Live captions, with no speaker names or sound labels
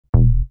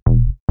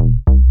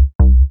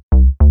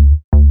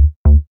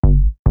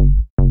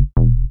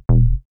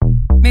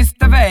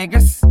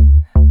Vegas,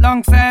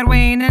 alongside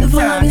Wayne and The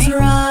vibe is Johnny.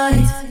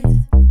 right,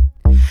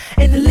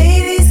 and the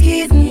ladies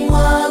getting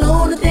wild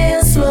on the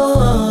dance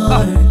floor.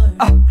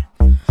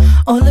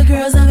 All the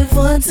girls having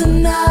fun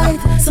tonight,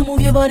 so move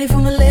your body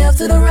from the left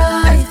to the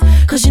right,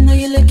 cause you know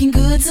you're looking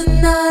good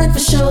tonight for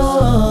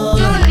sure.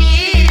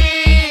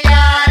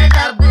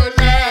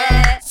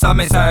 So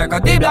me circle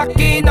the block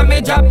in and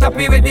me drop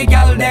toppy with the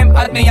girl them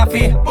at me a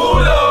feel.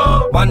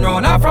 One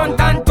round a front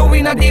and two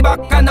in a the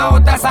back and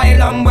out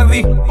asylum where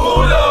we.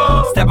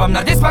 Step up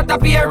now this spot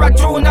up here a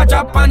tune a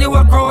drop and you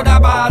will crowd a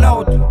ball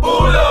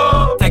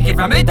out. Take it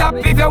from the top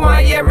if you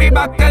want hear it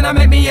back and I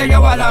make me hear you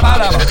all a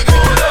ball about.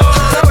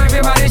 So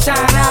everybody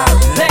shine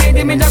out,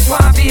 lady me just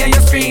want to hear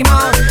you scream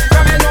out.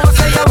 From your nose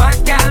say you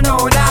want girl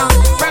no down.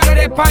 Spread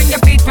it on your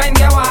feet when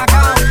you walk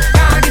out.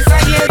 Cause this a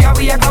area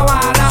where you go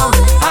all out.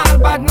 All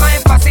bad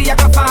mind posse you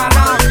can fall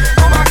out.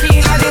 Come back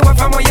in and the one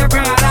from where you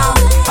crawl out.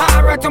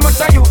 Alright too much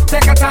of you,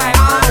 take a time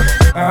out.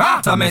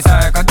 So me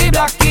circle the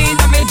block in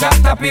and me drop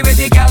toppy with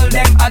the girl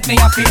them at me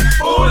a feel.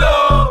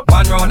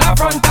 One round a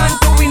front and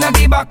two in a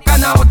the back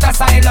and out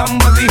asylum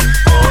where we.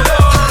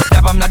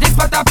 Step up now this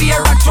spot up here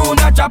a tune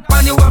a drop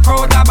and you will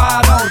crowd a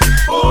ball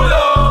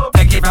out.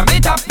 Take it from the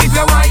top if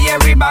you want hear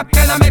it back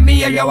and I make me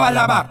hear you all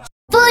about.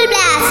 Full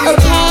blast,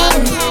 okay?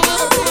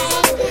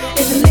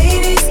 And the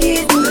ladies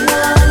getting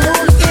wild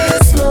on the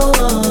dance floor.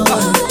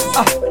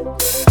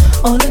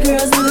 All the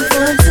girls having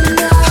fun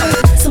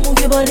tonight, so move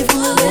your body from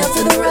the left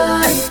to the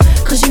right,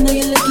 cause you know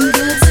you're looking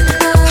good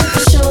tonight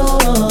for sure.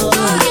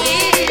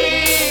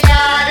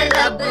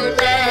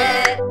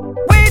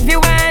 Wave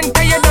your hand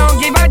cause you don't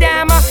give a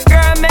damn.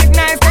 Girl make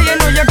nice cause you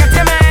know you got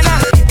your man.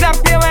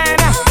 Clap your hand,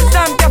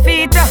 stamp your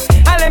feet,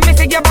 and let me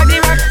see your body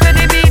rock to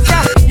the beat.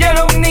 You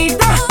look neat,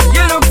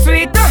 you look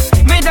sweet.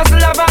 Me just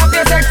love off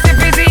your sexy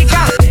physique.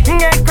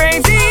 Get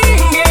crazy,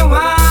 get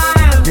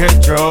wild,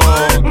 get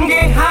drunk,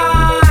 get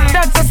high.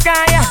 Touch the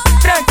sky,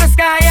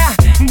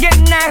 get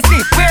nasty.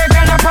 We're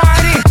gonna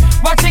party.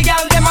 Watch the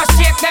girl them a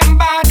shake them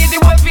body, the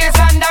whole face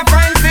under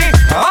frenzy.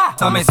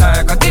 So me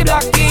circle the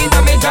block in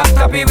and me drop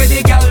toppy with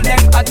the girl them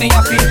at me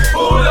a feel.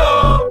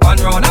 One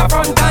round a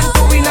front and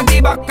two in a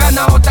the back and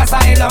out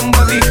asylum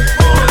baby.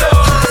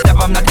 Step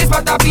up now this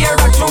spot up here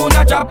a tune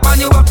a drop and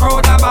you a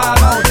crowd a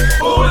ball out.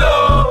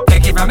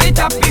 Take it from the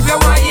top if you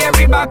want hear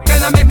it back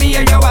and I make me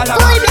hear you all about.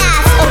 Full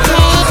blast,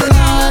 okay?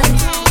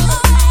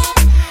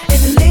 And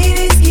the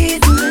ladies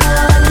getting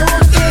wild on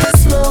the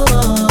dance floor.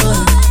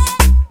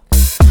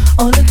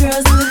 All the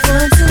girls having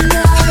fun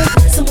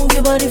tonight, so move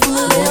your body from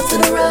the left to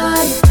the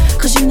right,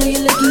 cause you know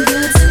you're looking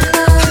good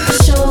tonight for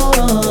sure.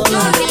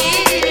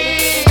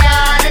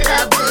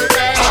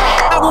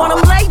 I want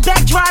him laid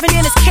back, driving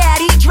in his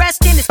caddy,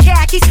 dressed in his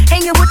khakis,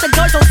 hanging with the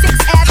girls on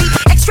 6th Abbey.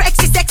 Extra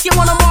sexy,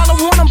 want them all, I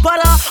want them, but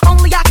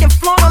only I can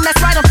flaunt them, that's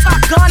right, I'm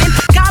top gunning.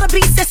 Gotta be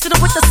sensitive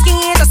with the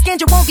skin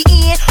you won't be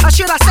in, or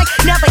should I say,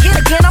 never hit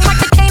again. I'm like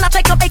the cane, I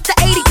take them 8 to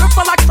 80, grip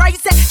for like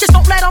crazy, just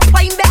don't let them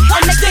play me,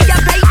 and they get your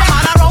baby. I'm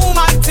on a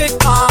romantic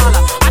call,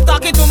 I'm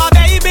talking to my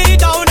baby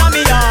down on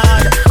me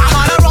yard. I'm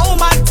on a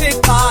romantic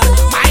call,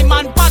 my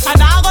man passion,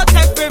 I go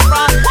take me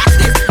from. Watch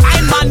this, my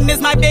man is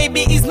my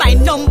baby, is my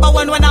number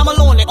one when I'm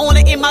alone.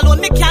 Only him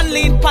alone, me can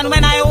lean pan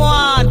when I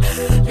want.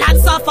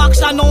 Lots of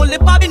action, only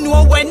Bobby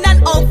know when and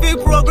how we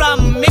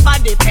program. Me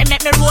body, they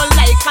make me roll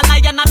like a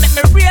lion, and make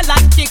me real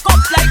and kick up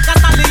like a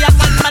stallion.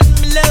 One man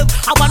me love,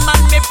 and one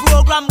man me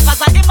program,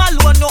 cause I him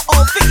alone know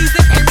how to ease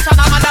the tension.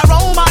 I'm on a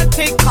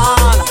romantic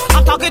call,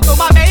 I'm talking to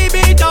my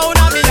baby down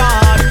on me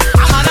yard.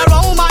 I'm on a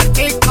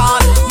romantic call,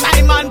 my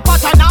man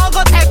passion, now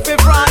go take me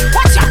front.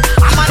 Watch out,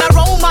 I'm on a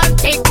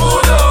romantic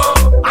call,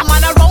 I'm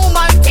on a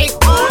romantic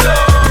call,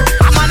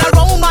 I'm on a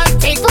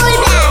romantic Full call,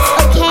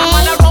 blast, okay? I'm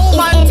on a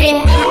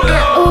romantic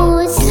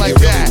like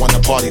that. Wanna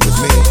party with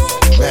me?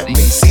 Let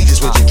me see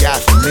just what you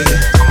got for me.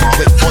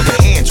 Put all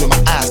your hands with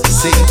my eyes to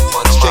see.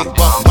 Straight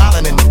buck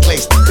wildin' in the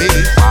place to be.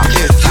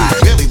 If you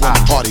really wanna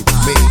party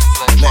with me,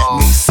 let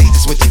me see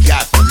just what you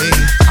got for me.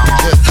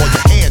 Put all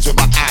your hands with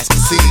my eyes to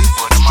see.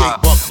 Straight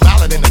buck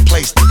wildin' in the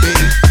place to be.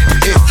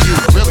 If you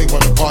really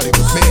wanna party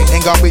with me,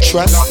 ain't God we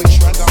trust.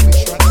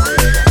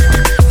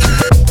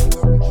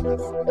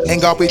 In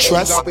God we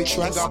trust.